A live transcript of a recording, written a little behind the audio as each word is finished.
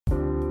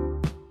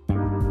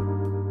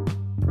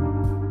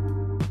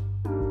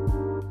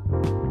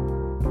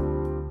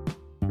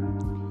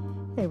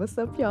what's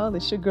up, y'all?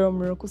 It's your girl,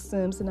 Miracle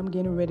Sims, and I'm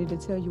getting ready to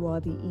tell you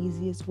all the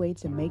easiest way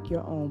to make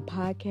your own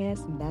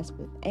podcast, and that's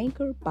with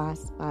Anchor by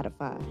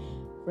Spotify.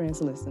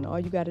 Friends, listen, all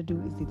you got to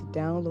do is either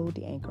download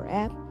the Anchor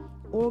app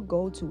or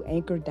go to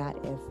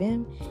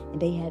anchor.fm, and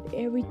they have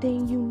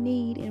everything you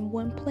need in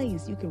one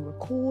place. You can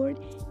record,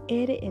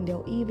 edit, and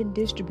they'll even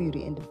distribute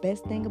it. And the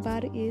best thing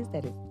about it is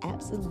that it's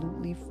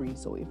absolutely free.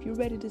 So if you're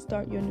ready to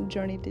start your new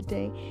journey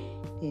today,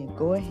 then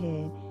go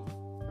ahead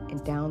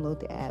and download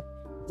the app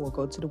or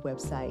go to the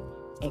website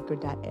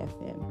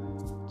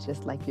anchor.fm,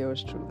 just like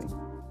yours truly.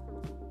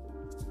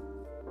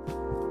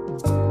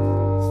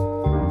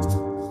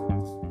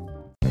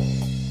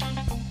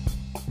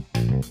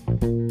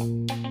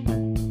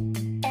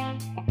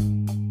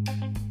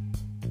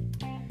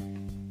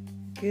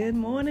 Good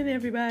morning,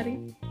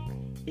 everybody.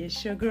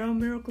 It's your girl,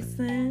 Miracle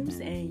Sims,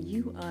 and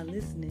you are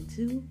listening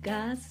to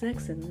God,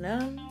 Sex, and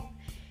Love,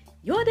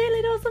 your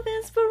daily dose of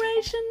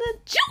inspiration, the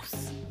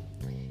juice.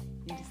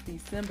 It is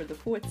December the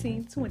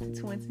 14th,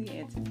 2020,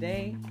 and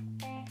today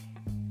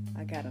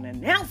I got an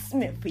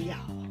announcement for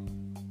y'all.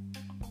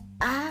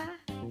 I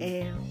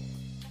am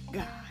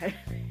God.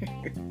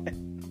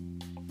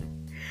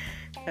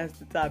 That's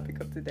the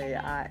topic of today.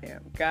 I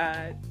am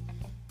God.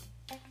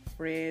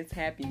 Friends,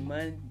 happy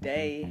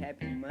Monday.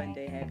 Happy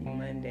Monday. Happy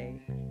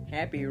Monday.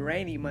 Happy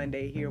rainy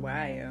Monday here where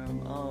I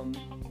am.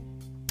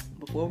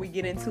 Before we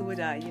get into it,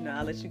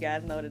 I'll let you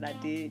guys know that I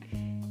did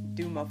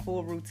do my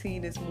full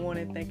routine this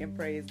morning. Thank and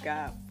praise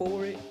God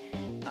for it.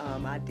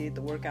 I did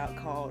the workout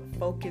called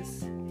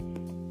Focus,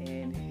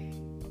 and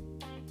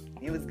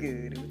it was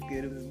good.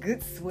 It was a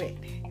good sweat.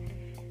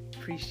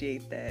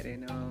 Appreciate that.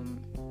 And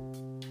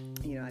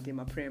I did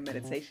my prayer and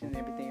meditation and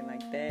everything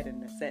like that,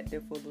 and I sat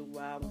there for a little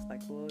while. I was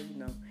like, well,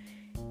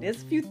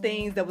 there's a few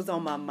things that was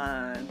on my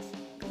mind,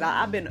 because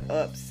I've been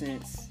up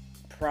since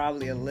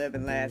probably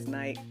 11 last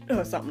night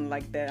or something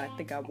like that. I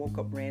think I woke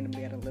up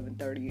randomly at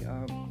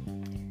 11:30.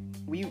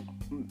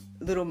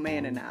 Little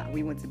man and I,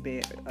 we went to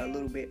bed a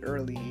little bit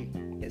early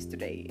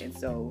yesterday, and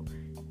so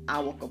I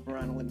woke up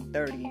around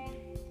 11:30.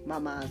 My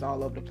mind's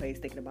all over the place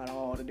thinking about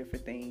all the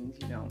different things,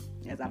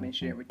 as I've been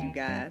sharing with you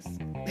guys,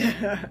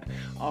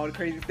 all the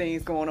crazy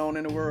things going on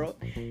in the world.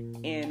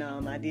 And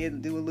I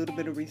did do a little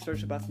bit of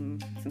research about some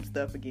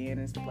stuff again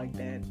and stuff like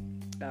that.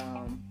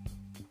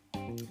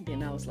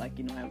 Then I was like,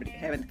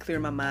 having to clear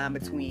my mind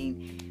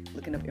between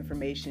looking up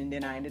information.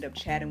 Then I ended up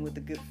chatting with a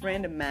good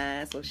friend of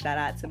mine. So shout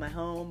out to my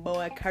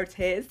homeboy,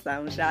 Curtis.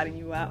 I'm shouting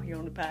you out here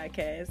on the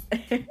podcast.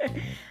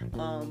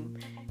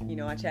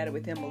 I chatted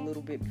with him a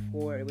little bit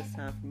before it was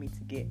time for me to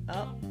get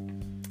up.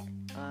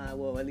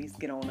 At least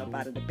get on up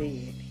out of the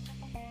bed.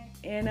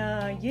 And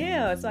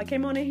so I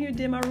came on in here,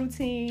 did my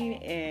routine,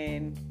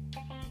 and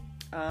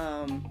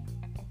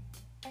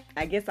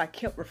I guess I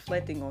kept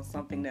reflecting on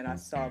something that I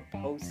saw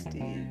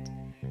posted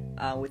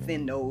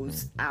within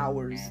those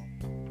hours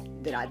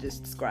that I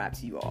just described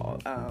to you all.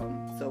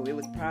 So it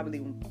was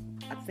probably,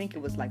 I think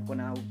it was like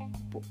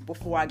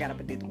before I got up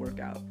and did the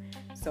workout.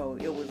 So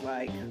it was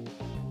like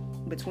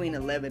between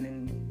 11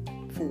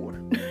 and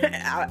 4.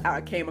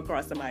 I came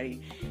across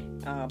somebody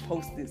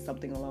posted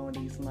something along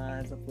these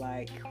lines of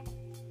like,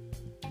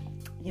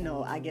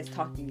 I guess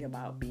talking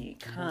about being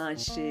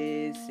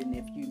conscious, and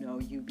if you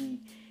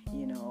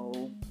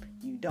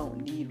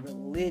don't need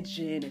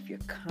religion. If you're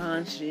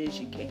conscious,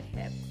 you can't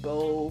have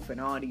both,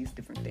 and all these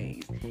different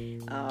things.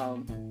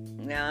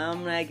 Now,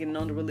 I'm not getting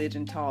on the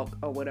religion talk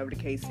or whatever the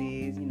case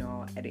is.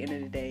 At the end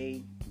of the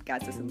day,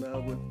 God's us in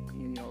love with,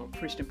 a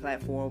Christian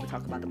platform. We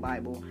talk about the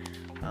Bible.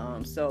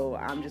 So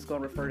I'm just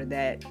going to refer to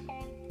that,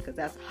 because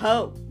that's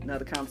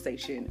another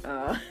conversation.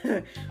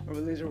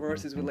 Religion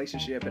versus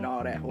relationship and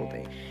all that whole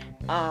thing.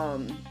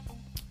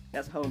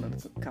 That's a whole nother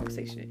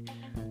conversation.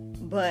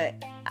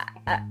 But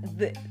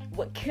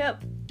what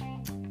kept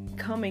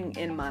coming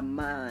in my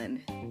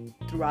mind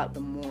throughout the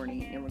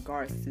morning in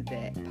regards to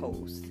that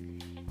post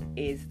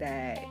is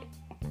that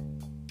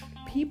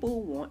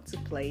people want to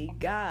play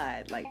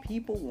God. Like,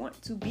 people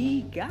want to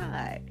be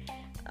God.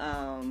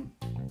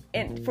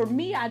 And for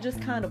me, I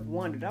just kind of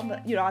wondered.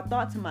 I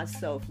thought to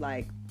myself,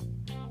 like,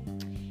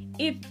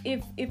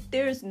 if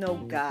there's no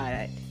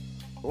God,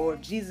 or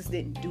if Jesus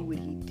didn't do what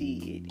he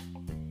did,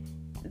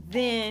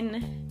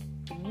 then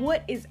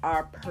what is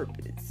our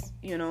purpose?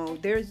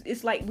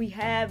 It's like we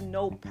have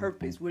no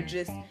purpose. We're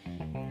just,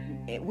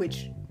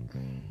 which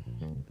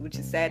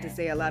is sad to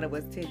say, a lot of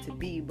us tend to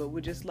be, but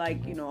we're just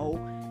like,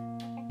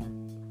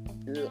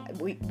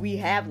 we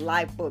have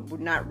life, but we're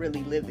not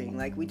really living.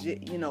 Like, we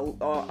just,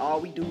 all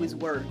we do is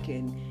work,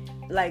 and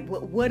like,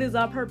 what is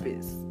our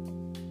purpose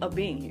of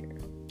being here?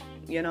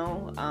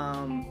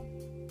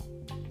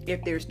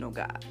 If there's no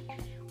God,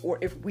 or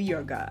if we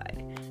are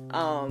God,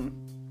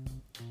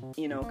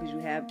 because you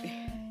have,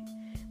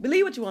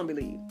 believe what you want to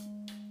believe,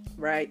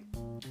 right?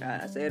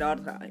 I say it all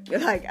the time.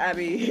 Like,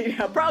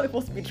 I'm probably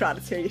supposed to be trying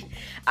to tell you.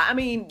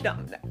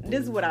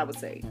 This is what I would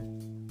say.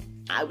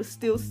 I would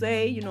still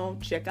say,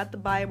 check out the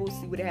Bible,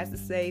 see what it has to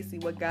say, see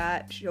what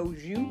God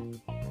shows you,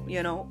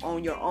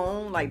 on your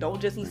own. Like, don't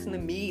just listen to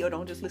me, or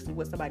don't just listen to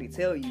what somebody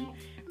tell you.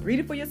 Read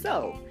it for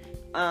yourself.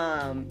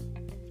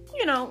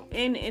 You know,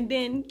 and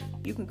then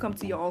you can come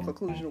to your own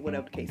conclusion of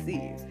whatever the case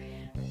is.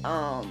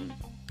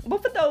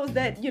 But for those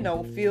that, you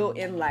know, feel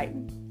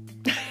enlightened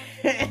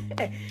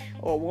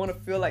or want to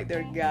feel like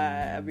they're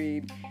God, I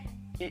mean,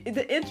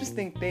 the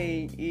interesting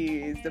thing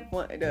is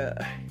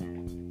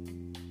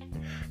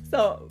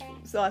so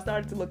I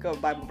started to look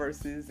up Bible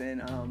verses,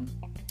 and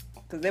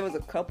because there was a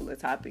couple of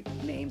topic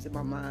names in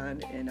my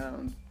mind, and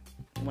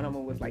one of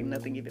them was like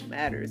nothing even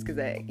matters,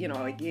 because you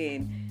know,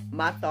 again,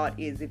 my thought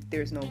is if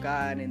there's no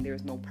God and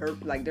there's no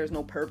there's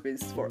no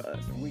purpose for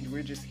us.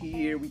 We're just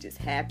here. We just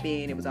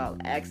happened. It was all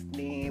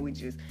accident. We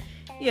just,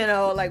 you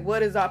know, like,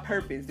 what is our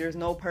purpose? There's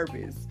no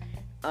purpose.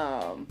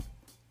 I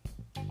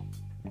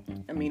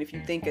mean, if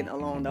you're thinking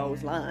along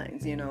those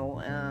lines, you know,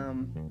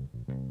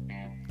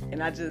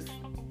 and I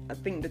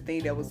think the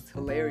thing that was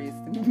hilarious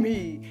to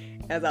me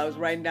as I was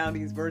writing down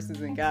these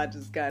verses, and God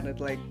just kind of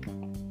like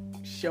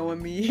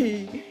showing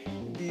me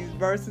these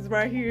verses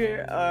right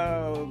here,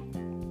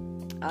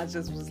 I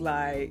just was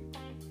like,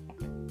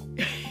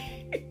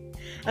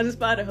 I just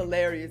find it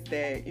hilarious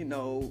that, you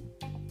know,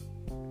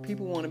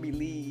 people want to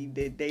believe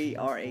that they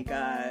are a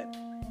God,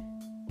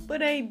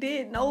 but ain't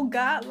did no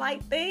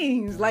God-like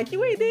things. Like,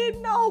 you ain't did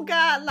no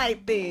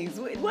God-like things.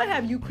 What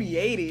have you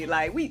created?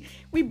 Like, we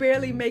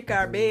barely make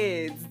our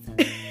beds.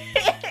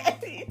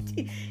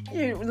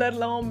 Let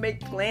alone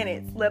make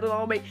planets, let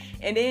alone make,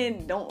 and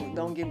then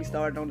don't get me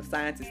started on the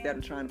scientists that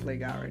are trying to play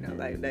God right now.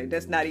 Like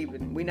that's not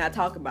even, we're not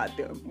talking about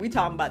them. We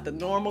talking about the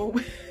normal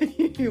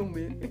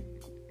human.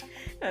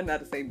 And not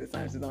to say that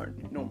scientists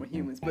aren't normal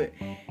humans, but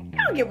you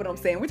don't get what I'm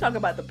saying. We're talking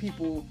about the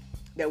people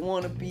that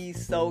want to be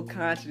so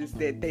conscious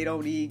that they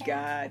don't need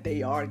God,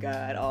 they are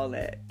God, all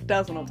that.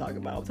 That's what I'm talking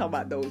about. I'm talking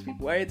about those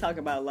people. I ain't talking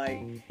about,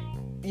 like,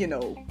 you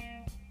know,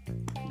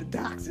 the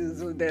doctors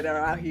that are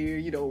out here,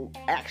 you know,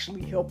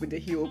 actually helping to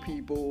heal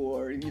people,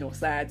 or, you know,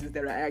 scientists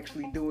that are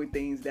actually doing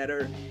things that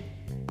are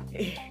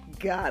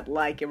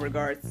God-like in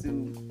regards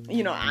to,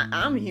 you know,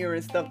 I'm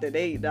hearing stuff that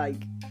they,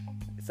 like,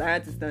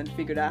 scientists done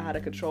figured out how to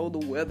control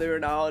the weather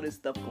and all this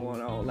stuff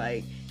going on,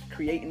 like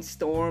creating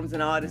storms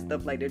and all this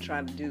stuff like they're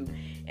trying to do.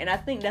 And I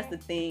think that's the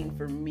thing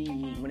for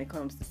me when it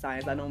comes to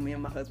science. I know me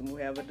and my husband will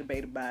have a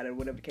debate about it, or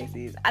whatever the case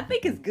is. I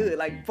think it's good,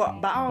 like,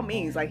 by all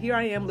means. Like, here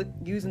I am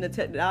using the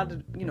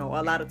technology, you know,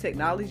 a lot of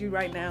technology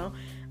right now.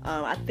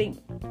 I think,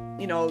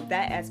 you know,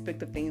 that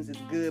aspect of things is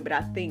good, but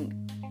I think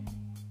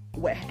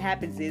what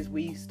happens is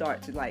we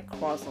start to, like,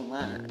 cross a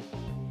line,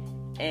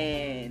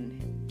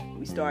 and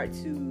we start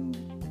to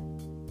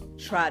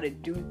try to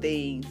do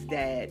things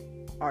that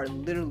are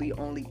literally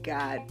only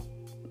God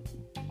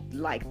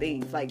like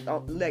things, like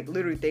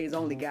literally things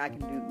only God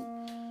can do.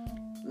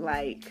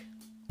 Like,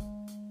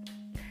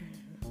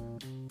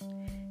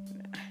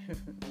 I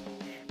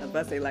was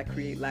about to say, like,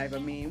 create life.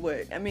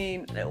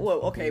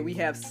 Okay, we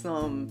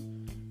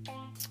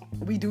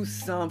do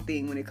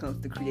something when it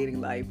comes to creating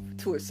life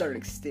to a certain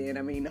extent.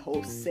 I mean, the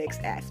whole sex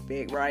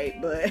aspect,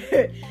 right? But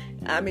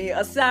I mean,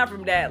 aside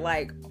from that,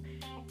 like,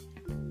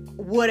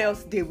 what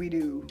else did we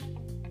do?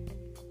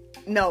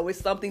 No, it's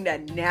something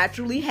that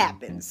naturally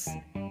happens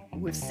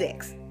with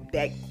sex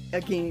that,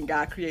 again,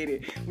 God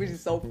created, which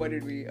is so funny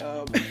to me.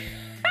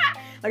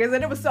 Like I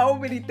said, there were so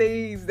many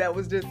things that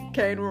was just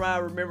came to my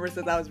remembrance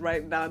as I was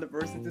writing down the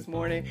verses this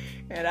morning,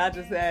 and I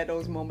just had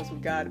those moments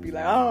with God to be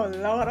like, oh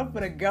Lord, I'm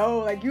gonna go.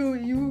 Like,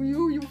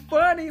 you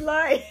funny,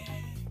 like.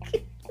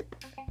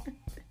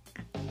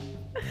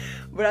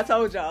 But I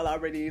told y'all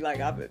already, like,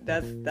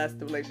 that's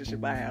the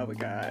relationship I have with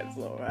God.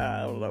 So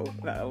I don't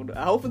know.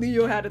 Hopefully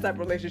you'll have the type of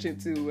relationship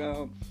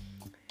too.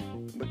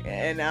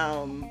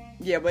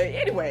 Yeah. But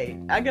anyway,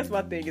 I guess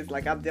my thing is,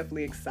 like, I'm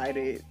definitely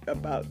excited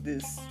about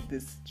this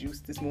juice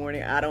this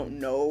morning. I don't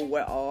know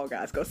what all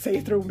God's gonna say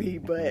through me,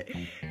 but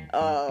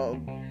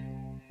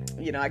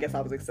you know, I guess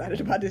I was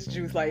excited about this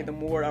juice. Like, the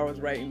more I was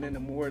writing, and the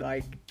more,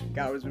 like,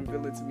 God was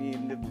revealing to me,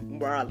 and the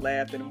more I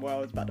laughed, and the more I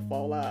was about to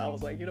fall out, I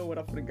was like, you know what,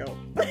 I'm gonna go.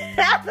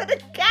 I'm gonna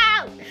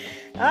go!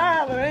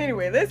 But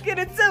anyway, let's get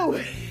into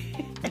it.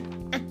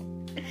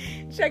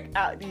 Check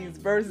out these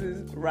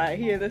verses right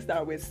here. Let's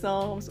start with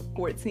Psalms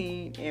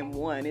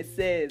 14:1. It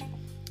says,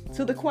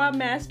 to the choir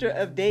master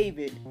of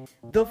David,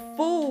 the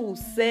fool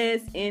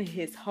says in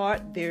his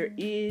heart, there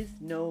is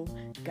no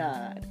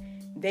God.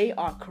 They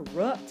are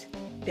corrupt.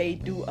 They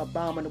do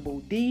abominable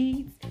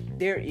deeds.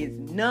 There is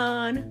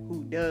none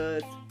who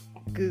does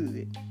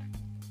good.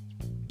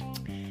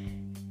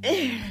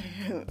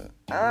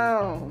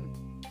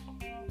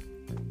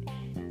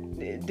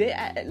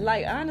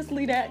 Like,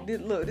 honestly,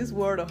 this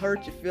word will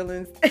hurt your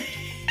feelings.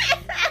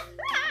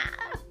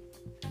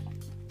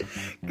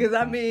 Because,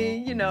 I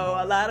mean, you know,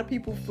 a lot of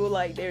people feel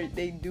like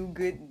they do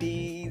good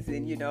deeds,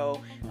 and, you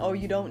know, oh,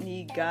 you don't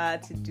need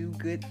God to do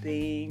good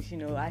things. You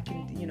know,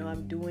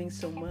 I'm doing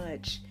so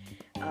much.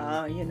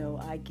 You know,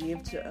 I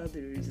give to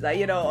others, like,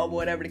 you know, or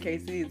whatever the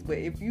case is. But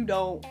if you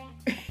don't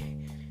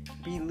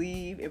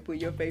believe and put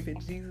your faith in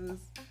Jesus,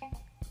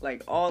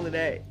 like, all of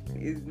that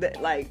is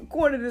that, like,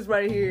 according to this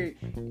right here,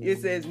 it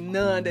says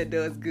none that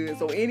does good.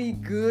 So any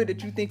good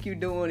that you think you're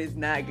doing is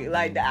not good.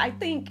 Like, I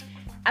think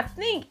I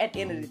think at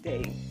the end of the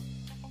day,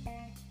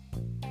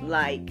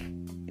 like,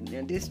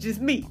 and this is just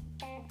me,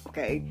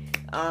 okay?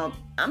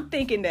 I'm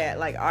thinking that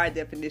like our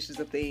definitions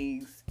of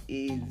things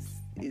is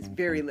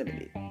very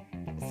limited.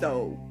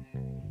 So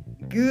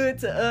good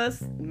to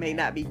us may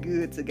not be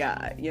good to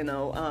God, you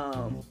know.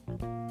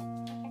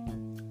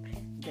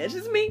 That's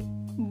just me.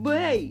 But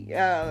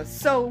hey,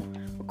 so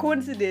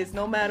according to this,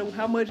 no matter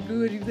how much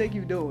good you think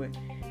you're doing,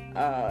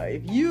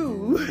 if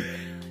you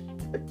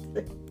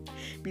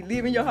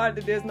believe in your heart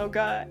that there's no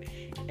God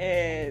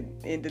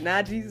and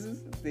deny Jesus,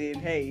 then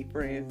hey,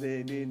 friends,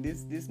 then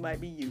this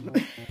might be you.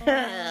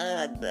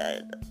 That's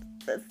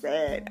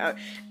sad.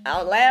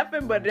 I'm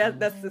laughing, but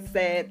that's a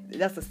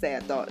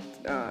sad thought.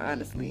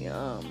 Honestly,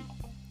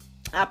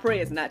 I pray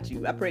it's not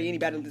you. I pray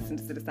anybody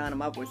listens to the sound of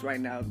my voice right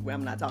now, where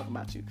I'm not talking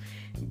about you.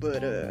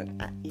 But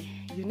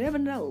you never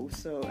know.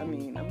 So I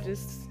mean,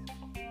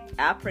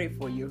 I pray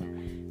for you,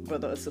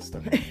 brother or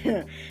sister.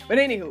 But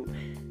anywho.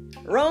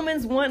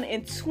 Romans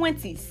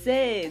 1:20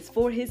 says,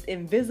 "For his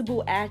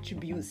invisible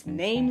attributes,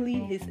 namely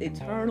his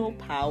eternal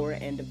power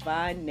and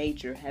divine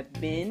nature, have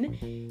been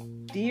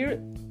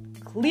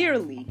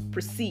clearly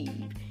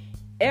perceived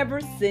ever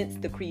since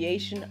the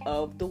creation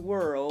of the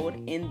world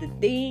in the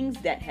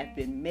things that have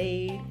been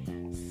made,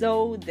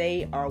 so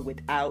they are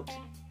without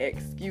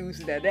excuse."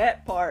 Now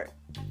that part,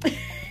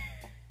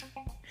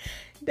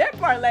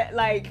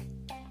 like,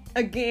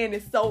 again,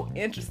 it's so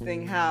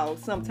interesting how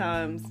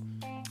sometimes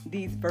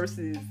these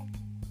verses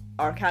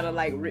are kind of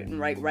like written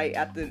right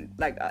after,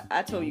 like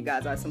I told you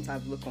guys, I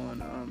sometimes look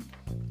on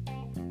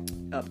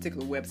a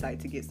particular website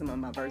to get some of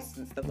my verses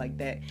and stuff like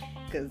that,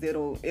 because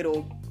it'll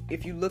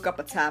if you look up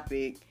a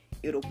topic,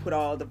 it'll put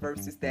all the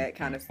verses that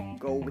kind of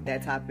go with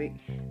that topic.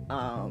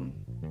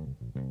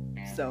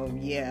 So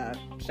yeah,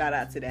 shout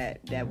out to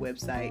that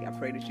website. I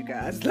pray that you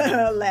guys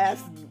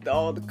last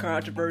all the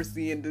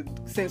controversy and the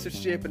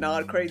censorship and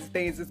all the crazy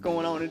things that's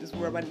going on in this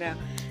world right now.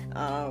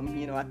 I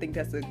think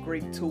that's a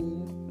great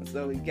tool,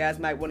 so you guys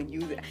might want to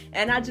use it.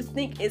 And I just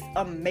think it's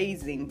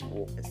amazing.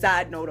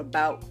 Side note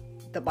about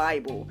the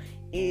Bible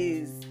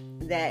is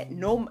that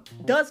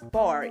thus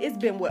far it's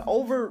been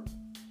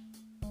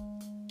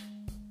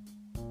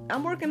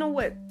I'm working on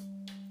what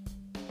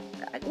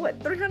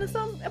 300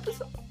 something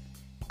episodes.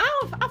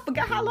 I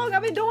forgot how long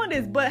I've been doing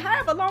this, but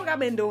however long I've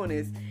been doing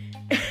this,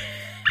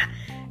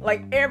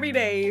 like every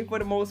day for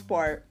the most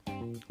part,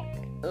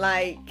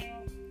 like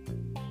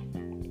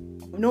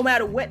no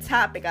matter what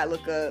topic I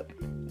look up,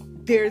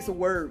 there's a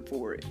word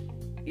for it.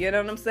 You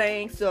know what I'm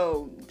saying?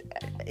 So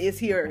it's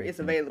here, it's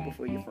available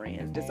for your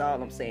friends. That's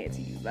all I'm saying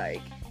to you.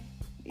 Like,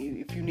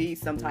 if you need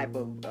some type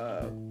of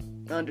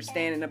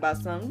understanding about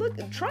something, look,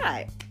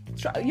 try it.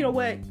 You know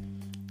what?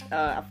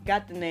 I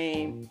forgot the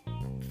name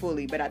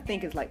fully, but I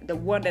think it's like the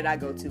one that I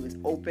go to is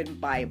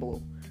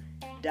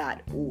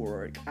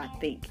openbible.org. I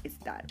think it's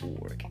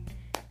 .org.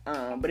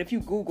 But if you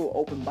Google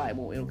Open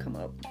Bible, it'll come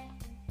up.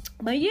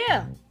 But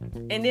yeah,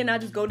 and then I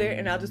just go there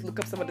and I'll just look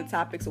up some of the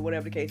topics or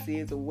whatever the case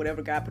is, or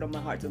whatever God put on my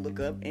heart to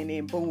look up, and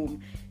then boom,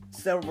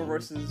 several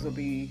verses will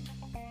be,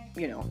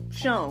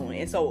 shown.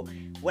 And so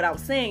what I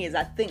was saying is,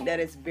 I think that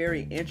it's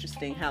very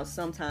interesting how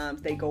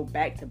sometimes they go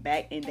back to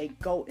back and they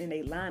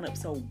line up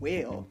so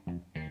well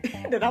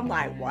that I'm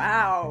like,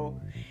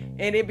 wow.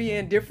 And it be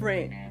in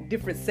different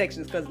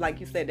sections, because like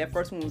you said, that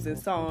first one was in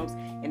Psalms,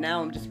 and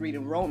now I'm just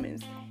reading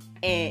Romans.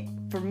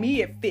 And for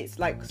me, it fits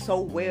like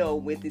so well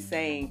with it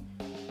saying,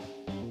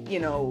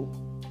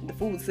 the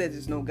fool says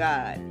there's no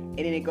God, and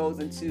then it goes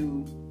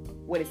into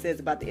what it says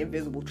about the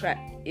invisible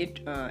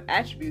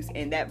attributes,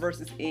 and that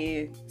verse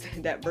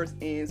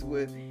ends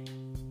with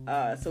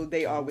so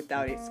they are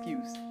without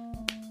excuse.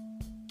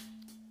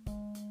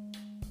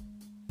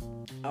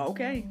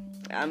 Okay,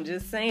 I'm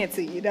just saying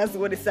to you, that's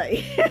what it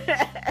say.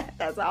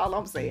 That's all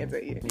I'm saying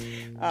to you.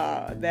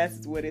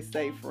 That's what it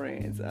say,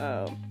 friends.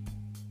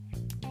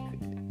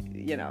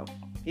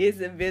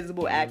 His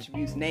invisible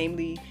attributes,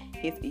 namely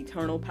his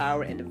eternal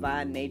power and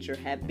divine nature,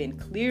 have been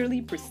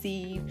clearly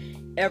perceived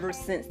ever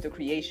since the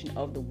creation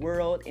of the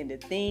world and the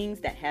things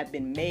that have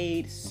been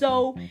made,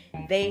 so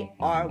they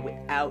are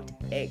without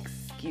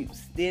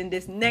excuse. Then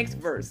this next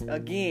verse,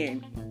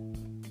 again,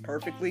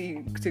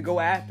 perfectly to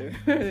go after,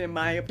 in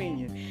my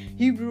opinion.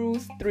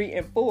 Hebrews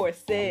 3:4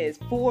 says,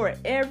 "For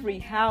every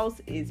house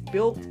is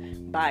built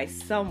by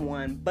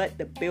someone, but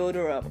the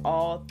builder of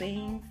all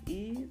things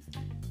is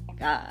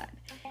God."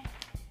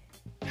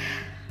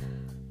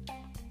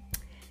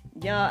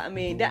 Yeah, I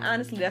mean,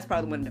 that's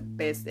probably one of the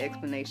best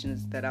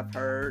explanations that I've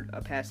heard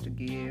a pastor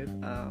give.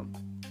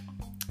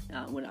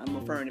 When I'm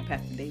referring to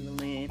Pastor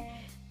David Lynn,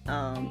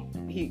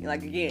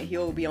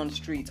 he'll be on the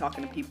street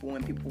talking to people,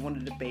 and people want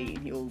to debate,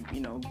 and he'll,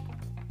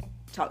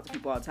 talk to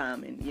people all the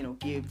time, and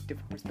give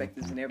different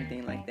perspectives and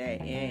everything like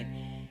that. And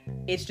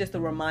it's just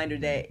a reminder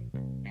that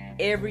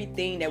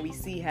everything that we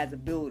see has a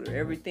builder.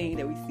 Everything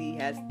that we see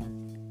had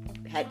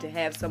to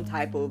have some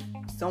type of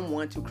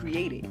someone to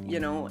create it,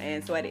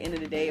 and so at the end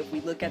of the day, if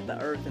we look at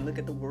the earth and look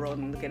at the world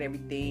and look at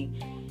everything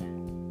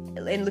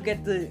and look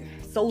at the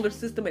solar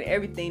system and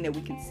everything that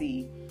we can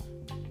see,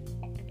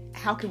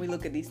 how can we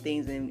look at these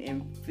things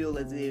and feel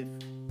as if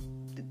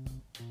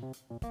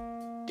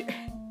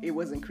it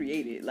wasn't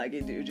created? Like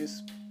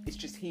it's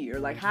just here.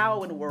 Like,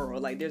 how in the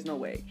world? Like, there's no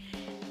way.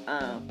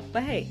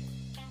 But hey,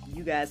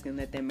 you guys can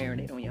let that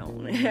marinate on your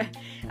own.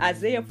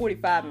 Isaiah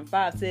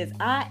 45:5 says,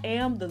 I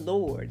am the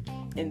Lord,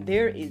 and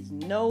there is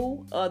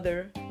no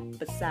other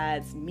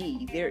besides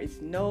me. There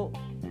is no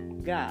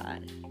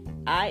God.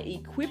 I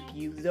equip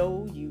you,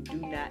 though you do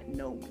not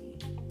know me.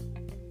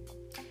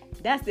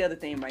 That's the other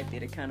thing right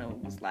there that kind of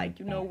was like,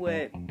 you know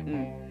what?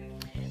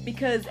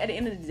 Because at the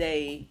end of the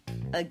day,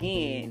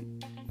 again,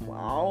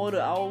 all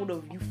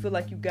the you feel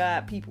like you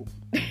got people.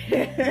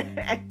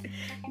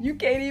 You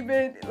can't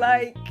even,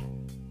 like,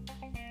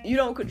 you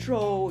don't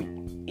control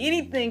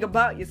anything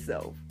about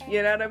yourself.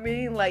 You know what I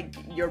mean? Like,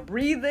 your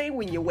breathing,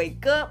 when you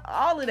wake up,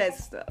 all of that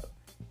stuff.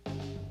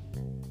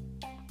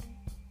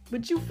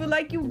 But you feel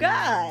like you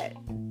God.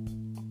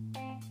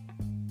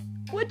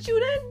 What you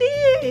done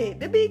did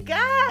to be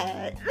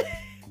God?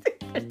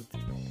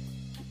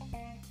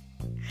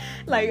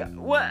 Like,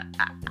 what?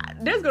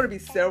 There's going to be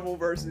several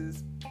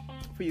verses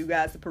for you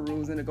guys to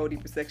peruse in the Go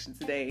Deeper section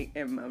today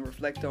and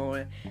reflect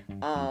on.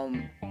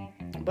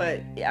 But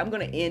I'm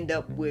going to end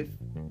up with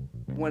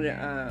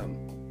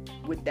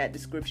with that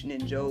description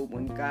in Job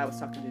when God was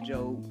talking to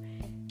Job,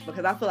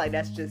 because I feel like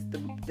that's just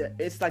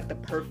it's like the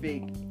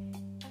perfect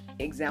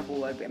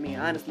example of, I mean,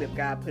 honestly, of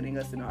God putting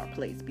us in our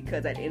place.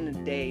 Because at the end of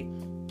the day,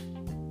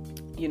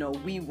 you know,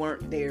 we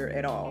weren't there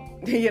at all,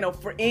 you know,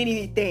 for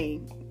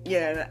anything.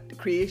 Yeah, the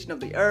creation of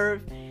the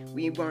earth,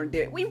 we weren't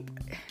there.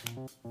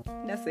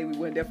 Not say we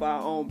weren't there for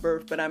our own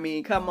birth, but I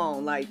mean, come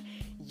on, like,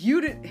 you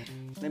did.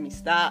 Let me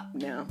stop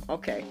now.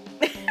 Okay.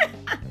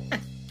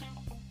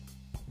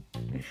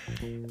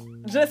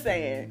 Just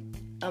saying.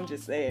 I'm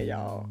just saying,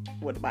 y'all,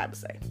 what the Bible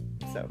say.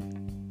 So,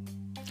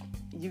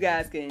 you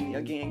guys can,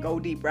 again, go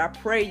deeper. I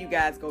pray you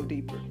guys go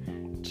deeper.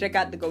 Check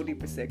out the Go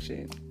Deeper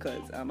section,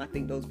 because I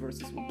think those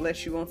verses will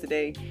bless you on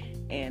today.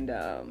 And,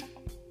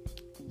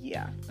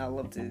 yeah, I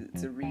love to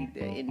read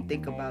that and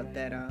think about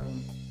that,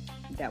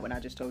 that one I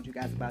just told you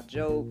guys about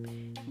Job.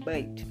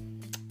 But,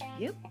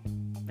 yep,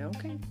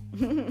 okay.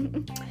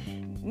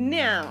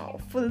 Now,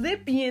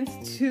 Philippians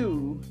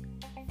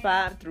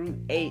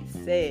 2:5-8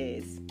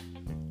 says,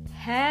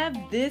 have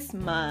this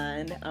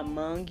mind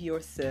among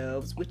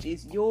yourselves, which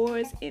is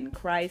yours in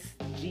Christ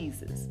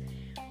Jesus,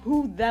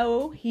 who,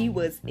 though he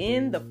was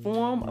in the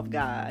form of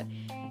God,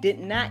 did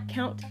not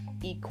count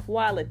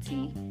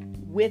equality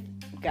with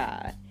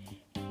God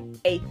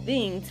a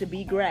thing to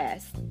be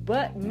grasped,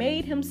 but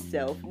made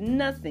himself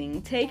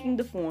nothing, taking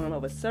the form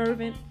of a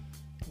servant,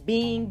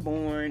 being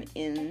born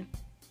in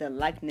the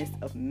likeness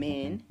of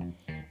men,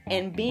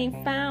 and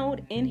being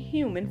found in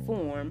human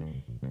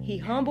form, he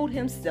humbled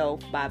himself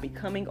by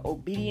becoming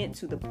obedient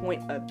to the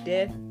point of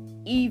death,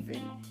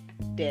 even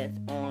death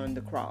on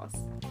the cross.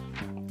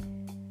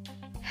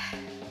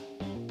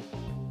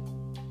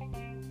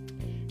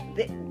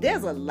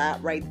 There's a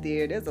lot right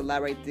there.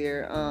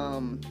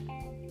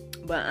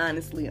 But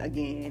honestly,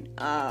 again,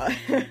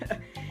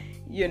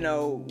 you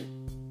know,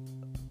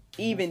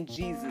 even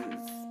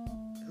Jesus,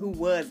 who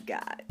was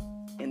God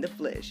in the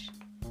flesh,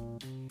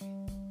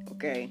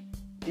 okay,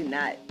 did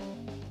not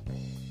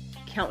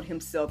count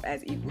himself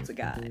as equal to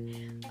God.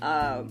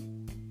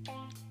 And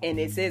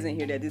it says in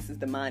here that this is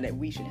the mind that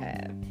we should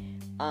have.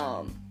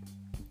 And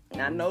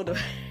I know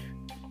this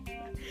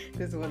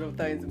is one of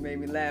the things that made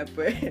me laugh,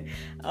 but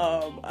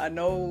I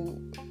know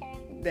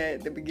that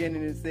at the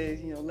beginning it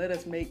says, you know, let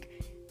us make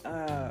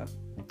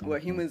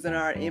humans in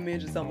our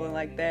image or something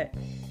like that.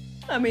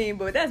 I mean,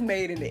 but that's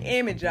made in the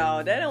image,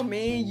 y'all. That don't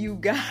mean you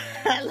got,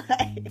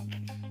 like,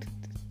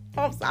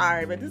 I'm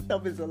sorry, but this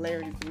stuff is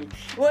hilarious to me.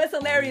 Well, it's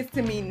hilarious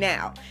to me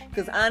now,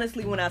 because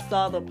honestly, when I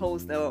saw the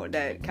post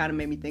that kind of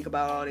made me think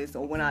about all this,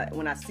 or when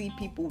I see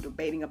people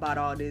debating about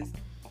all this,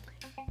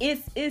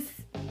 it's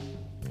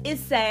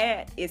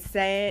sad. It's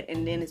sad,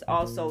 and then it's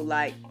also,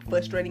 like,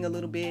 frustrating a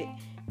little bit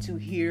to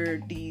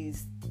hear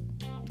these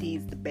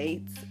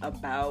debates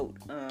about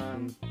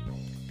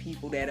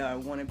people that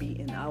want to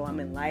be I'm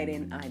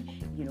enlightened,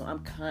 I'm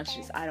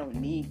conscious, I don't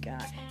need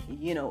God,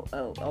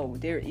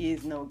 there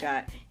is no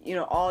God,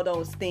 all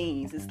those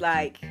things. It's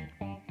like,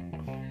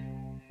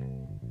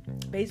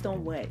 based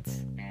on what?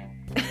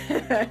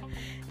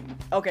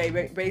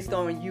 Okay, based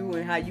on you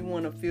and how you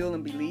want to feel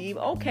and believe.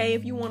 Okay,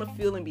 if you want to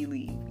feel and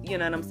believe, you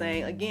know what I'm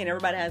saying? Again,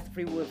 everybody has the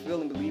free will to feel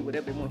and believe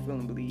whatever they want to feel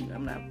and believe.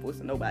 I'm not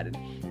forcing nobody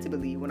to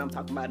believe what I'm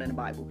talking about in the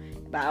Bible.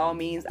 By all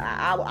means,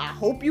 I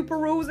hope you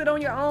peruse it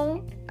on your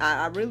own.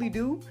 I really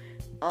do.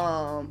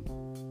 I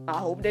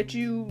hope that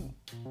you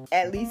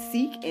at least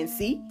seek and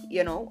see,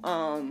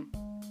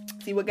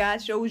 see what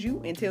God shows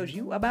you and tells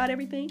you about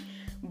everything.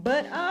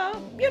 But, if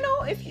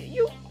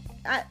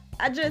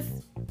I just...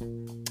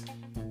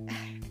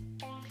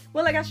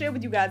 Well, like I shared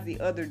with you guys the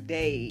other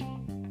day,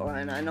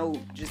 and I know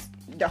just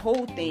the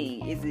whole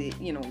thing is it,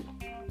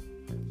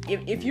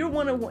 if you're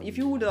one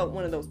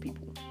of those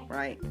people,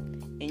 right,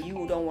 and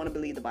you don't want to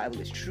believe the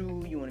Bible is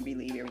true, you want to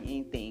believe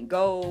anything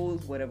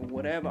goes,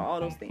 whatever, all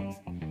those things,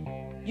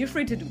 you're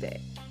free to do that.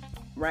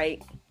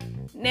 right?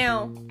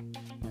 Now,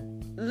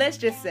 let's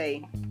just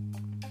say,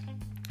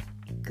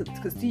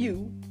 because to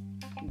you,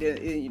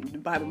 the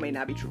Bible may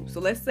not be true. So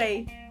let's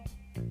say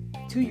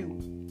to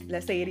you,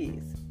 let's say it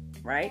is,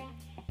 right?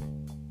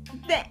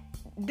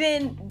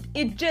 Then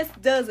it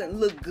just doesn't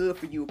look good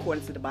for you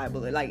according to the Bible.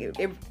 Like,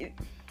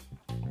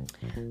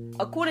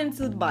 according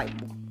to the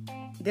Bible,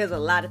 there's a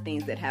lot of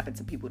things that happen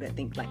to people that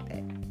think like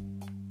that.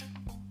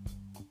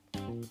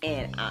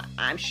 And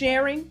I'm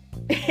sharing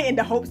in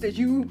the hopes that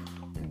you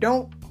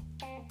don't,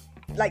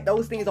 like,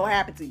 those things don't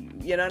happen to you.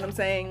 You know what I'm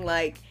saying?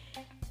 Like,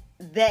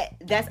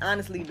 that's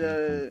honestly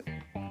the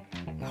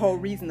whole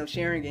reason of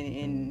sharing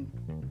and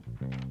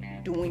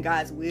doing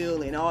God's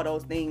will and all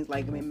those things,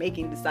 like, I mean,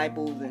 making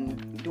disciples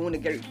and doing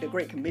the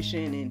Great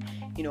Commission and,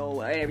 you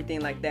know, everything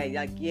like that.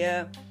 Like,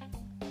 yeah,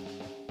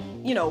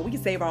 you know, we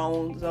can save our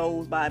own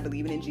souls by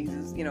believing in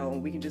Jesus. You know,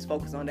 we can just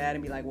focus on that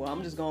and be like, well,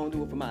 I'm just going to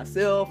do it for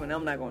myself and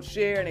I'm not going to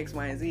share and X,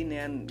 Y, and Z.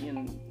 And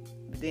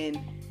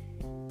then,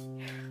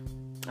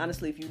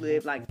 honestly, if you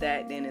live like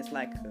that, then it's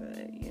like,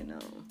 you know,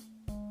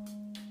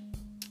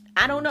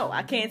 I don't know.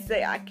 I can't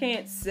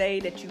say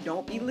that you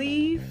don't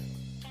believe.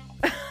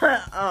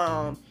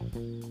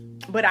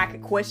 But I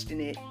could question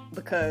it,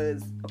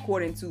 because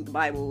according to the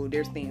Bible,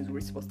 there's things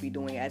we're supposed to be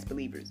doing as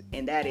believers,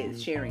 and that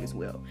is sharing as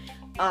well.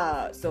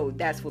 So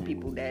that's for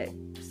people that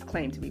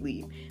claim to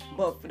believe.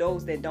 But for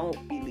those that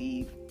don't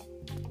believe,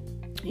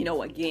 you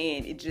know,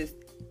 again, it just,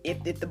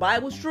 if the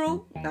Bible's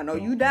true, I know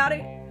you doubt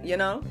it, you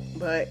know,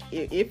 but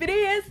if it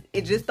is,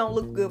 it just don't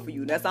look good for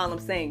you. That's all I'm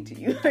saying to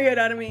you. You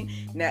know what I mean?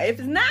 Now, if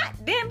it's not,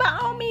 then by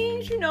all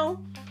means, you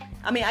know,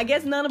 I mean, I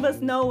guess none of us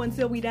know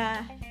until we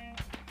die.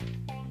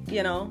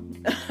 You know,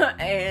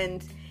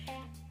 and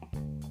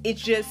it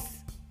just,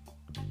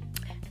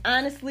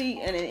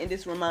 honestly, and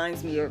this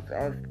reminds me of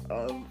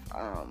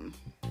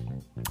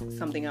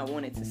something I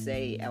wanted to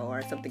say,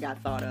 or something I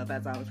thought of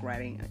as I was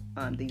writing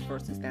these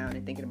verses down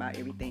and thinking about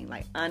everything.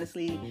 Like,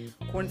 honestly,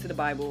 according to the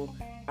Bible,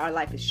 our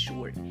life is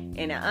short,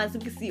 and honestly,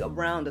 we can see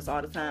around us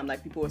all the time,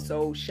 like, people are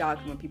so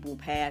shocked when people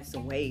pass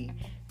away,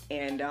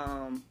 and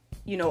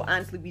you know,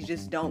 honestly, we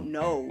just don't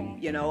know.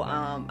 You know,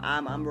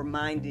 I'm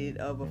reminded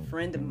of a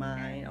friend of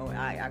mine, or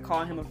I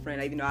call him a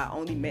friend, even though I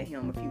only met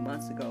him a few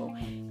months ago.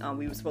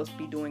 We were supposed to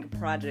be doing a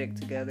project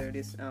together.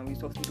 We were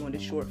supposed to be doing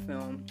this short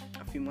film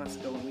a few months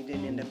ago, and we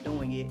didn't end up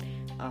doing it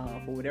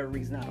for whatever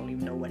reason. I don't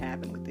even know what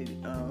happened with it.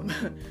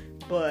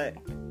 But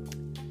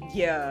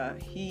yeah,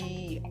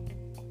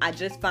 I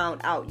just found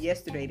out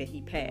yesterday that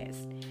he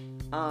passed.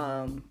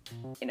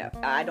 You know,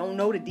 I don't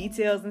know the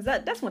details, and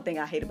that's one thing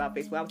I hate about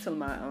Facebook. I was telling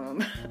my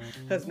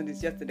husband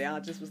this yesterday. I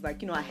just was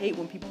like, you know, I hate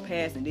when people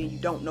pass and then you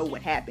don't know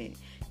what happened.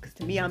 Because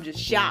to me, I'm just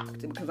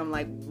shocked, because I'm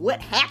like,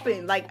 what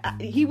happened? Like,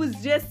 he was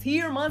just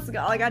here months ago.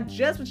 Like, I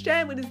just was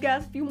chatting with this guy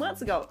a few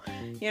months ago.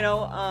 You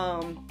know,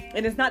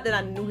 and it's not that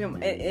I knew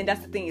him, and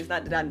that's the thing. It's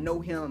not that I know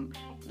him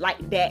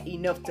like that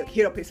enough to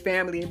hit up his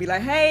family and be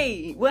like,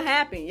 hey, what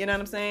happened? You know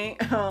what I'm saying?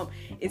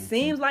 It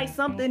seems like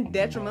something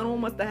detrimental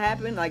must have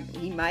happened. Like,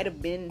 he might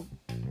have been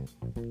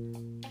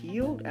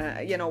killed,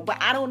 you know,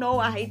 but I don't know.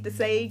 I hate to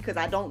say, because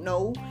I don't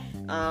know.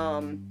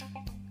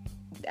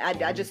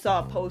 I just saw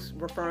a post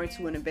referring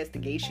to an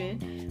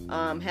investigation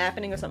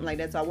happening or something like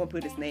that, so I won't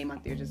put his name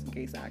out there just in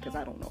case, because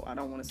I don't know. I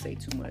don't want to say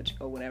too much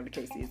or whatever the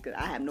case is, because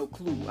I have no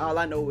clue. All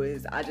I know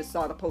is I just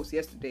saw the post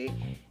yesterday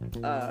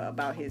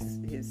about his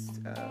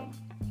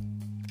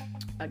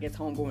I guess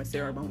homegoing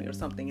ceremony or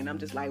something, and I'm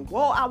just like,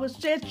 whoa, I was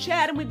just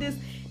chatting with this.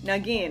 Now,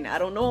 again, I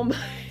don't know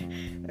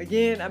him.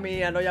 Again, I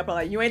mean, I know y'all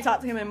probably like, you ain't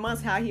talked to him in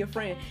months, how he a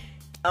friend?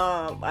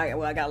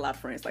 I got a lot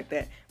of friends like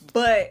that,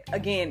 but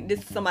again, this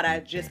is somebody I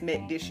just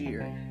met this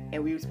year,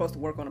 and we were supposed to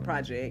work on a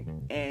project,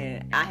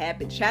 and I had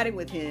been chatting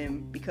with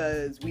him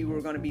because we were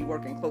going to be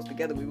working close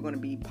together. We were going to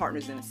be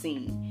partners in a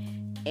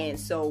scene, and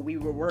so we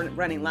were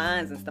running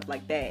lines and stuff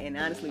like that, and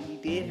honestly, we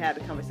did have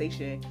a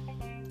conversation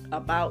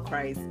about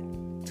Christ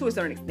to a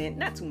certain extent,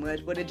 not too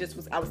much, but it just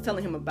was, I was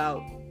telling him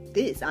about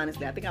this,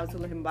 honestly. I think I was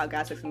telling him about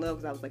God, sex, and love,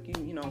 because I was like,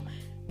 you know,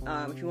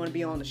 if you want to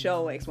be on the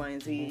show, X, Y,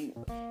 and Z.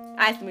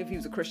 I asked him if he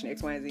was a Christian,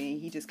 X, Y, and Z.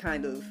 He just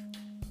kind of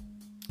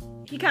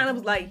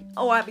was like,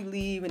 oh, I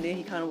believe, and then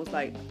he kind of was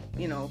like,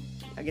 you know,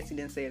 I guess he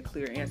didn't say a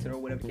clear answer or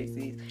whatever the case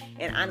is.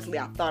 And honestly,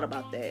 I thought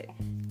about that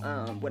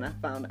when I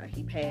found out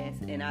he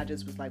passed, and I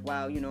just was like,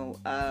 wow, you know,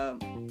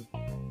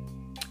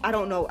 I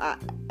don't know.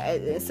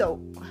 So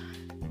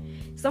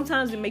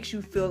sometimes it makes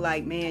you feel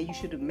like, man,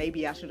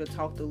 maybe I should have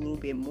talked a little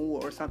bit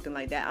more or something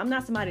like that. I'm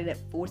not somebody that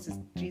forces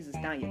Jesus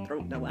down your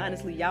throat. No,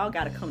 honestly, y'all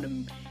got to come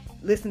to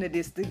listen to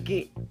this to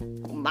get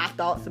my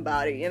thoughts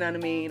about it. You know what I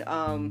mean?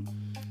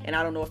 And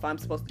I don't know if I'm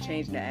supposed to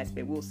change that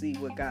aspect. We'll see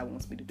what God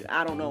wants me to do.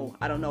 I don't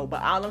know.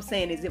 But all I'm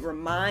saying is, it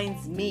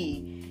reminds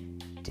me,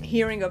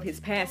 hearing of his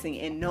passing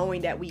and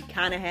knowing that we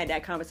kind of had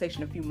that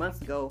conversation a few months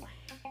ago,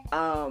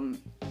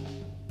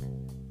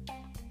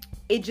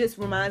 it just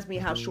reminds me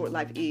how short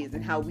life is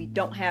and how we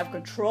don't have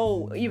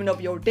control, even of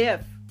your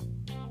death.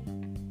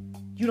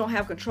 You don't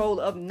have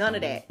control of none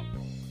of that.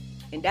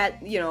 And that,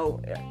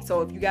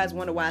 so if you guys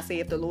wonder why I say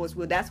if the Lord's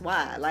will, that's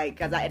why. Like,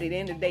 because at the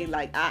end of the day,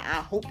 like,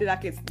 I hope that I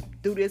can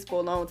do this for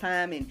a long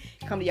time and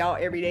come to y'all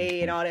every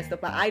day and all that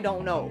stuff, but I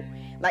don't know.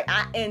 Like,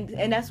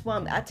 and that's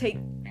why I take,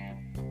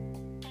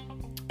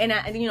 and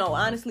I,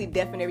 honestly,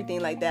 death and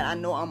everything like that, I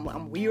know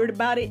I'm weird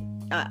about it.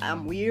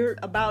 I'm weird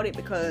about it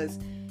because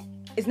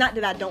it's not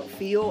that I don't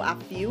feel, I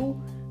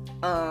feel.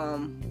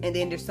 And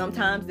then there's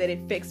sometimes that it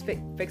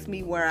affects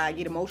me where I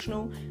get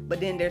emotional, but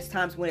then there's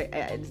times when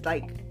it's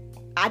like,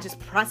 I just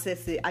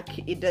process it.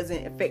 It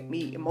doesn't affect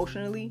me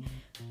emotionally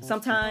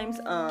sometimes.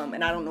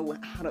 And I don't know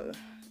how to,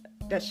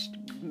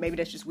 maybe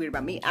that's just weird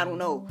about me. I don't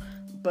know.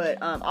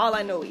 But, all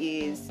I know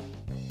is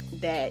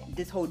that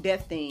this whole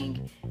death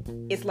thing,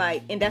 it's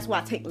like, and that's why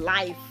I take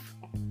life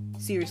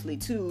seriously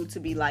too, to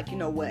be like, you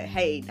know what,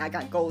 hey, I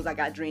got goals, I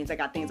got dreams, I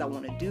got things I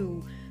want to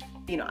do.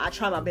 I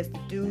try my best to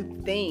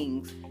do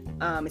things,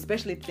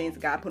 especially the things that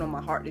God put on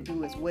my heart to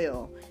do as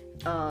well.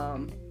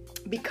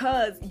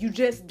 Because you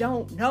just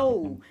don't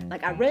know.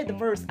 Like, I read the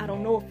verse, I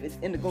don't know if it's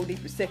in the Go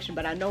Deeper section,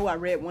 but I know I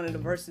read one of the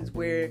verses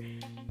where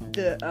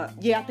I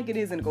think it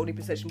is in the Go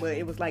Deeper section, but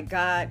it was like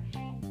God,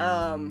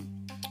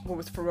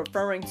 was for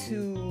referring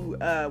to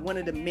one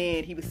of the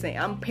men. He was saying,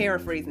 I'm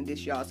paraphrasing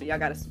this, y'all, so y'all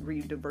gotta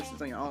read the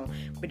verses on your own,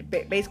 but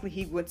basically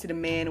he went to the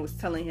man and was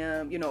telling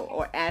him,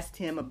 or asked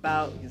him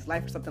about his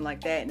life or something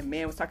like that, and the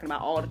man was talking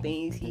about all the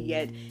things he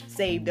had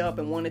saved up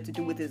and wanted to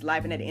do with his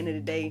life, and at the end of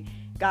the day,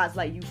 God's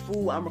like, you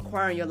fool, I'm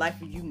requiring your life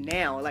of you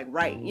now, like,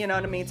 right, you know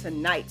what I mean,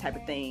 tonight type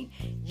of thing.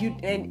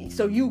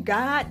 So you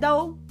God,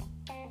 though,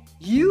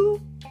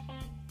 you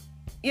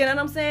know what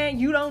I'm saying,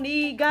 you don't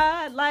need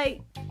God.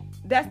 Like,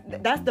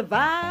 that's the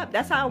vibe.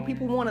 That's how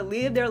people want to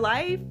live their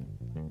life.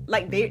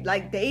 Like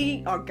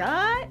they are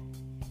God.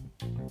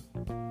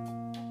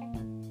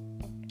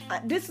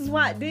 This is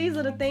why, these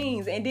are the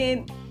things. And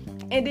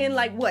then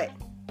like what?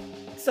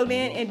 So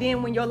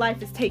then when your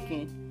life is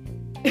taken,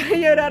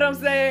 you know what I'm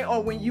saying?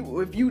 Or when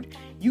if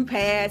you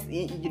pass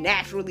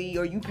naturally,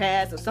 or you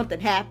pass, or something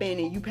happened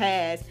and you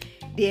pass,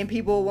 then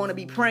people want to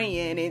be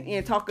praying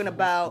and talking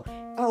about,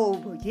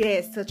 oh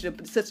yes, such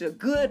a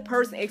good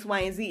person, X, Y,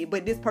 and Z.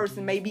 But this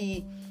person may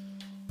be.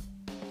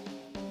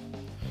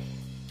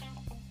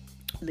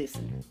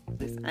 Listen.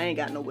 I ain't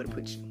got nowhere to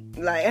put you.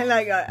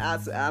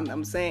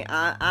 I'm saying,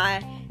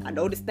 I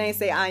know this thing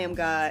say I am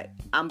God.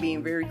 I'm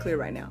being very clear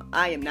right now.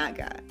 I am not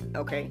God.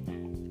 Okay,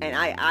 and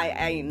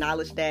I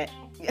acknowledge that.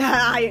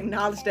 I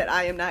acknowledge that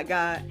I am not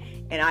God,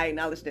 and I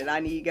acknowledge that I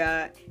need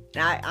God.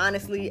 And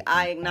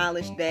I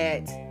acknowledge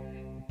that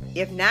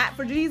if not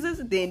for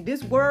Jesus, then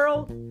this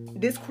world,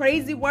 this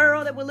crazy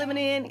world that we're living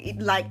in,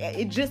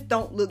 it just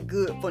don't look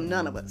good for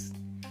none of us.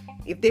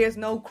 If there's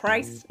no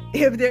Christ,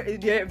 if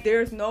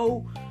there's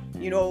no,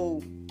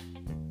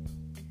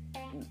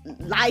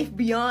 life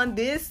beyond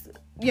this,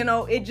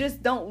 it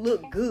just don't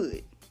look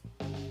good.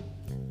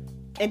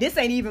 And this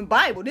ain't even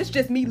Bible. This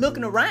just me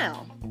looking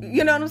around.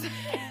 You know what I'm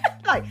saying?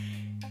 Like,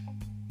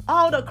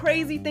 all the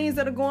crazy things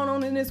that are going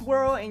on in this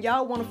world, and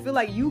y'all want to feel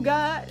like you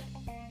God.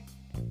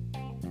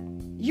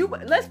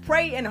 Let's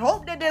pray and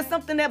hope that there's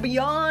something that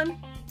beyond.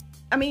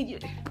 I mean,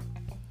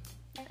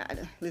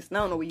 listen, I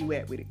don't know where you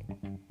at with it.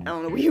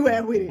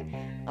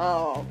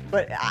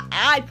 But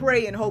I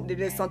pray and hope that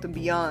there's something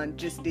beyond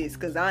just this,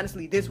 because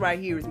honestly, this right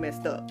here is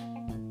messed up.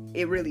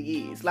 It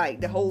really is.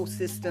 Like, the whole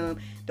system,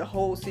 the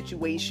whole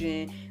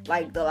situation,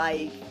 like the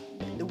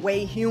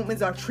way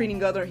humans are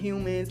treating other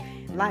humans.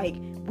 Like,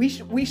 we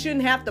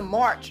shouldn't have to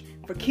march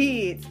for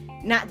kids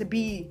not to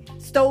be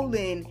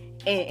stolen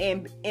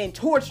and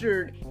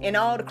tortured, and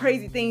all the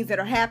crazy things that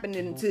are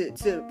happening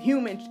to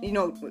humans,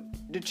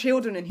 the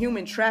children, and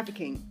human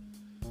trafficking.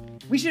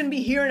 We shouldn't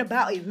be hearing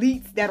about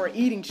elites that are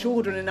eating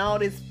children and all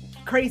this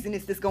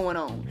craziness that's going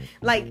on.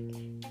 Like,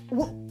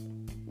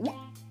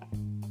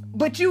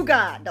 but you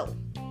God, though.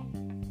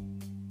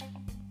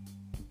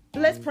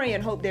 Let's pray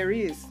and hope there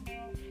is.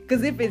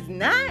 Because if it's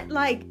not,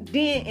 like,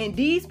 then, and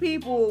these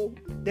people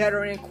that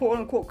are in quote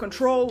unquote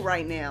control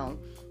right now,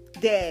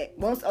 that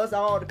wants us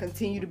all to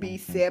continue to be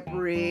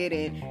separate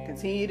and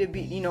continue to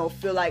be,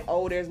 feel like,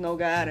 oh, there's no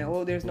God, and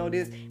oh, there's no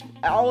this.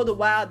 All the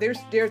while,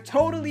 they're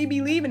totally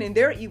believing in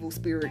their evil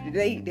spirit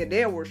that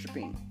they're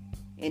worshiping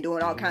and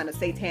doing all kind of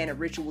satanic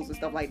rituals and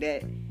stuff like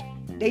that.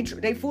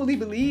 They fully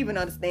believe and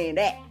understand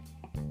that.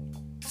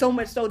 So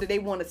much so that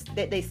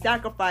that they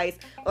sacrifice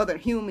other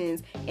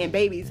humans and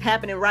babies,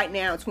 happening right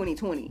now in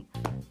 2020.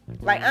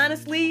 Like,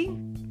 honestly,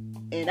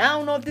 and I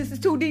don't know if this is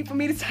too deep for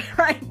me to say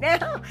right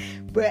now,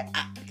 but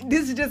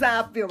this is just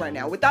how I feel right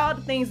now. With all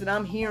the things that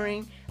I'm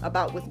hearing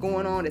about what's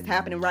going on, that's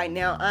happening right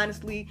now,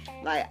 honestly,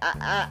 like,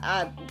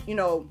 I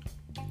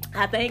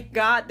thank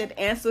God that the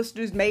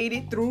ancestors made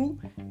it through,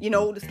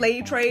 the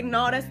slave trade and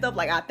all that stuff.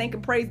 Like, I thank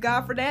and praise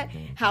God for that.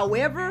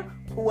 However,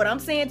 what I'm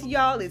saying to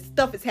y'all is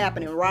stuff is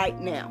happening right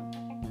now.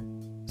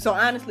 So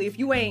honestly, if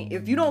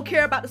you don't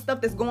care about the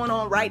stuff that's going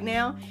on right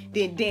now,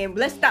 then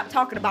let's stop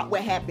talking about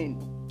what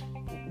happened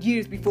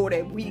years before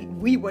that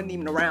we weren't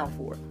even around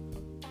for.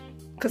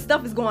 Because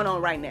stuff is going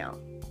on right now.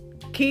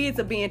 kids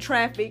are being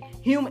trafficked,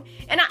 and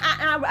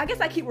I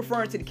guess I keep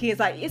referring to the kids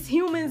like it's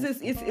humans,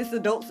 it's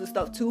adults and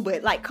stuff too,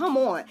 but like, come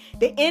on,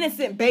 the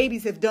innocent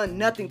babies have done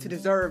nothing to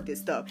deserve this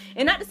stuff.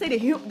 And not to say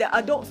the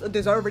adults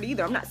deserve it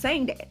either. I'm not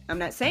saying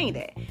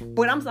that,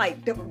 but I'm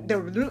like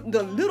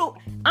the little,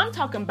 I'm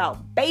talking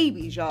about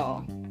babies,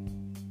 y'all,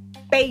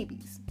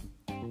 babies,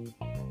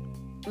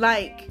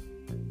 like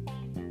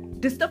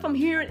the stuff I'm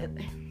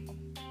hearing.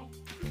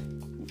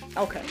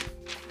 Okay,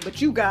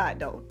 but you God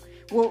though.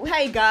 Well,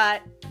 hey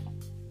God.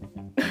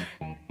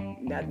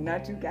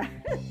 Not you God.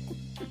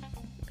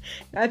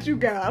 Not you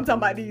God. I'm talking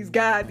about these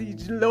guys,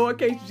 these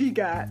lowercase G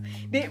guys.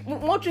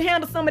 Won't you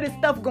handle some of this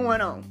stuff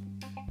going on?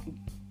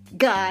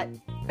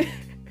 God.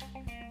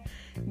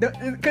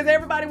 Because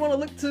everybody want to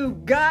look to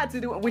God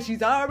to do it, which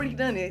he's already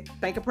done it.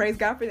 Thank and praise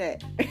God for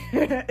that.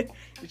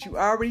 But you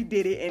already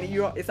did it, and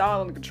it's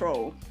all under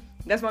control.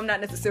 That's why I'm not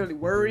necessarily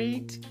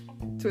worried.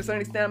 To a certain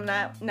extent,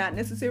 I'm not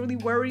necessarily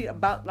worried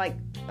about like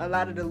a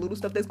lot of the little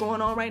stuff that's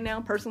going on right now.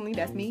 Personally,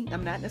 that's me.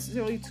 I'm not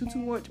necessarily too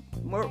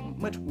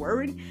much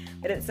worried.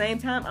 But at the same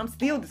time, I'm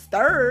still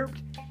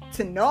disturbed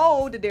to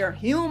know that there are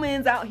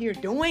humans out here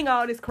doing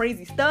all this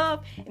crazy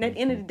stuff. And at the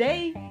end of the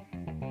day,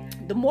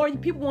 the more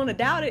people want to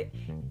doubt it.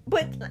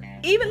 But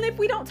even if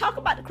we don't talk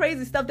about the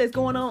crazy stuff that's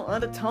going on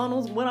under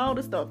tunnels with all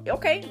this stuff,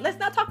 okay, let's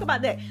not talk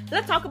about that.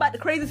 Let's talk about the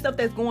crazy stuff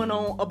that's going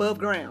on above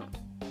ground.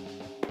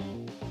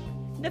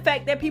 The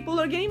fact that people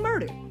are getting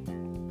murdered.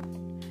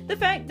 The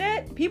fact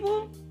that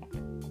people,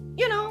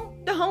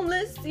 the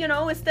homeless,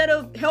 instead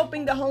of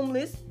helping the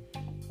homeless,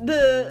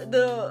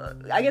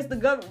 I guess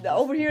the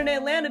over here in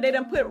Atlanta, they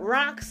done put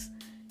rocks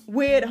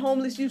where the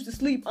homeless used to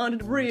sleep under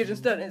the bridge and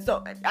stuff. And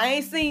so I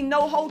ain't seen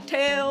no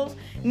hotels,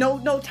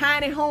 no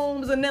tiny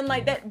homes or nothing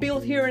like that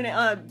built here in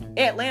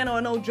Atlanta or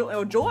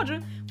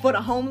Georgia for the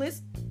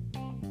homeless.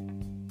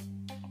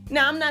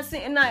 Now I'm not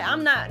saying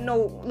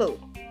look.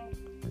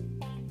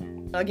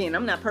 Again,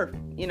 I'm not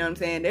perfect. You know what I'm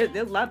saying? There's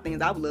a lot of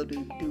things I would love to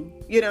do.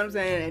 You know what I'm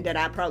saying? And that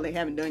I probably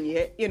haven't done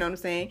yet. You know what I'm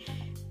saying?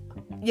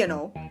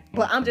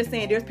 But I'm just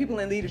saying there's people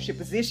in leadership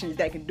positions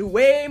that can do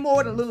way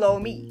more than little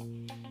old me.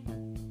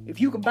 If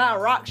you can buy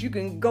rocks, you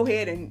can go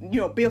ahead and,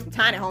 build some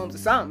tiny homes or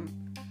something.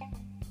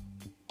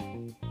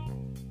 I'm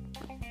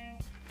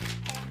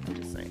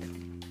just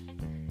saying.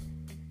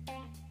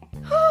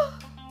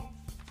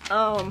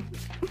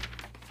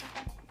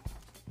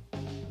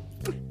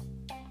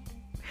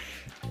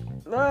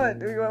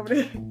 Lord,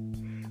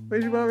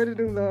 what you want me to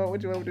do, Lord?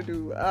 What you want me to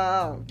do?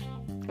 I'm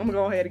gonna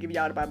go ahead and give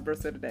y'all the Bible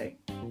verse of the day,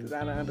 because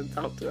I done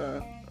talked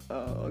to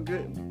a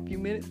good few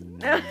minutes.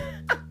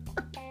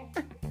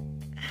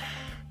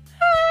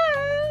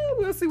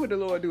 We'll see what the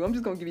Lord do. I'm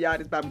just gonna give y'all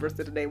this Bible verse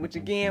of the day, which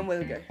again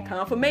was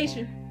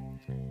confirmation.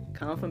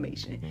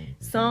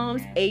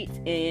 Psalms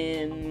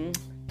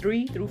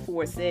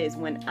 8:3-4 says,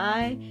 "When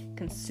I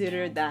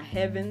consider thy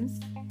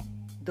heavens,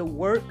 the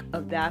work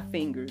of thy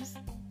fingers,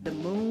 the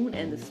moon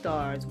and the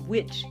stars,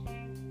 which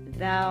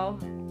thou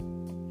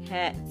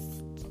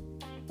hast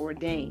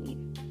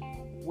ordained.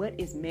 What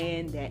is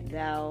man that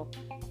thou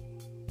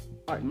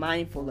art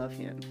mindful of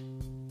him,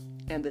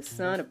 and the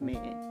son of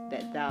man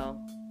that thou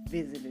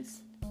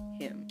visitest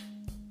him?"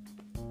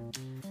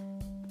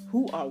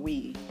 Who are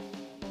we,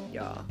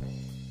 y'all?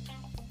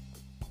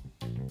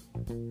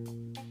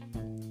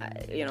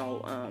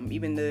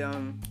 Even the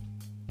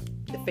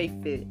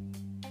Faith Fit,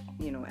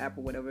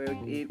 Apple, whatever,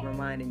 it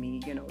reminded me,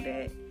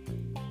 that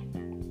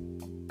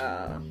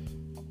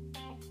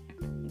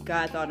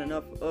God thought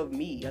enough of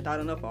me. I thought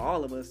enough of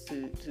all of us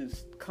to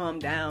come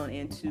down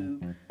and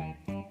to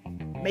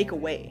make a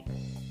way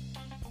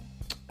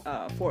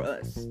for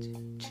us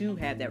to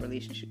have that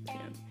relationship with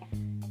Him.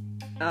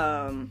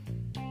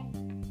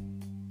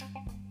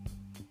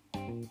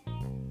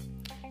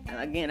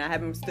 Again, I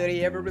haven't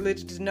studied every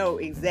religion to know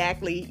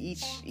exactly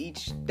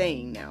each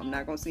thing. Now, I'm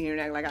not gonna sit here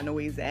and act like I know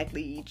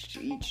exactly each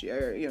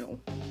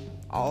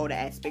all the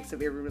aspects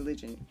of every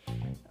religion.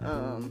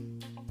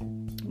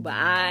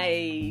 But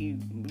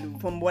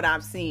from what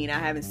I've seen, I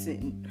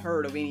haven't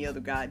heard of any other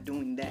God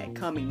doing that,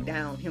 coming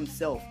down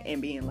Himself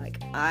and being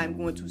like, I'm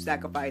going to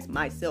sacrifice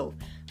myself.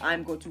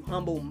 I'm going to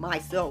humble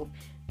myself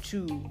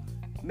to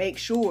make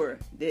sure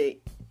that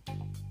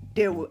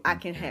I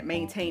can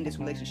maintain this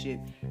relationship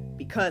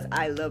because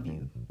I love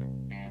you.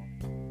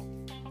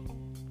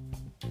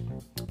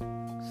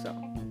 So,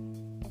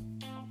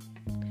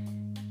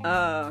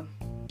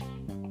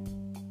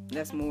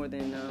 that's more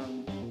than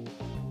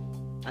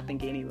I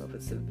think any of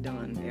us have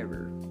done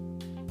ever.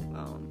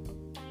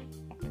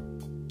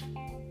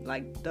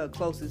 Like the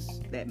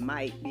closest that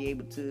might be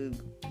able to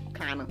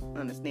kind of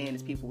understand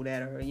is people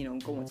that are,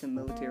 going to the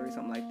military or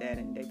something like that,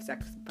 and they've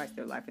sacrificed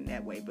their life in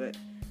that way. But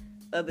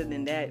other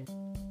than that,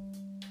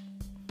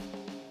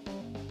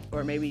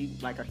 or maybe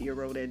like a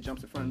hero that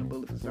jumps in front of the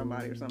bullet for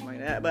somebody or something like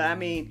that. But I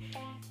mean,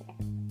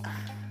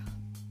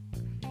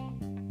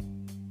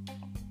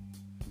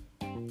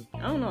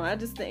 I don't know. I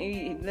just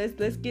think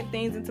let's get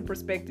things into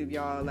perspective,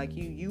 y'all. Like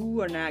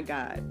you are not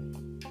God.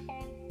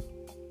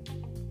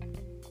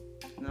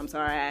 And I'm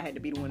sorry I had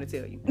to be the one to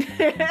tell you.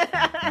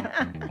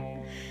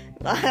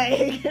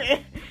 Like,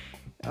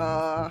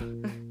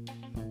 and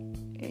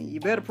you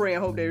better pray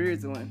and hope there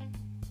is one.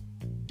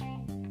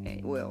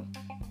 And, well,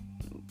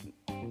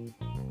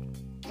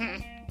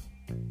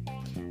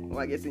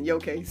 I guess in your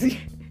case,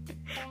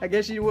 I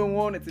guess you wouldn't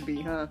want it to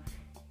be, huh?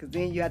 Because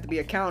then you have to be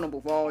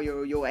accountable for all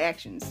your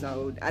actions.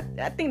 So I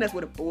think that's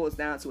what it boils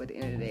down to at the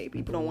end of the day.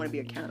 People don't want to be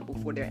accountable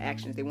for their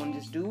actions. They want to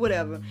just do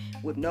whatever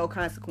with no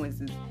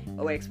consequences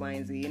or X, Y,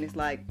 and Z. And it's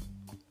like,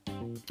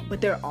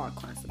 but there are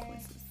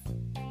consequences.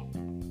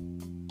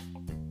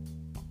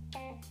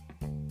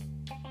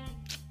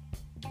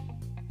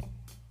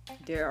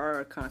 There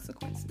are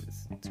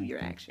consequences to your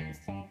actions.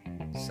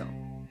 So,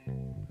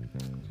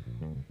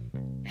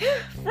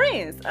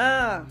 friends,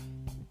 I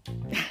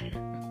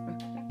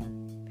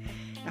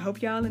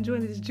hope y'all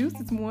enjoyed this juice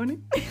this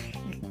morning.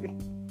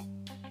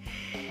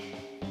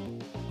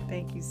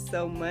 Thank you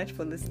so much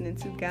for listening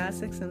to God,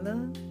 Sex, and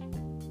Love.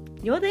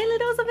 Your daily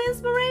dose of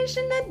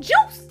inspiration and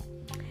juice.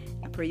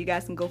 I pray you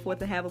guys can go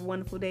forth and have a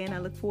wonderful day, and I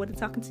look forward to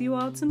talking to you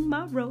all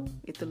tomorrow,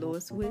 if the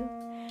Lord's will.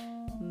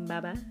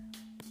 Bye-bye.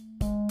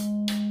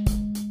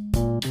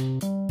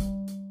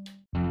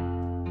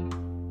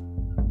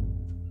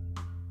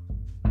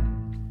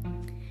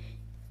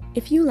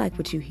 If you like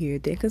what you hear,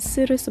 then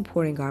consider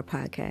supporting our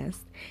podcast.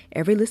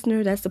 Every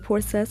listener that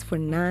supports us for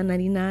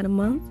 $9.99 a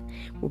month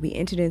will be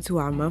entered into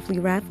our monthly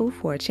raffle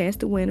for a chance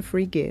to win a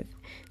free gift.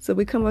 So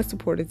become a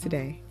supporter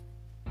today.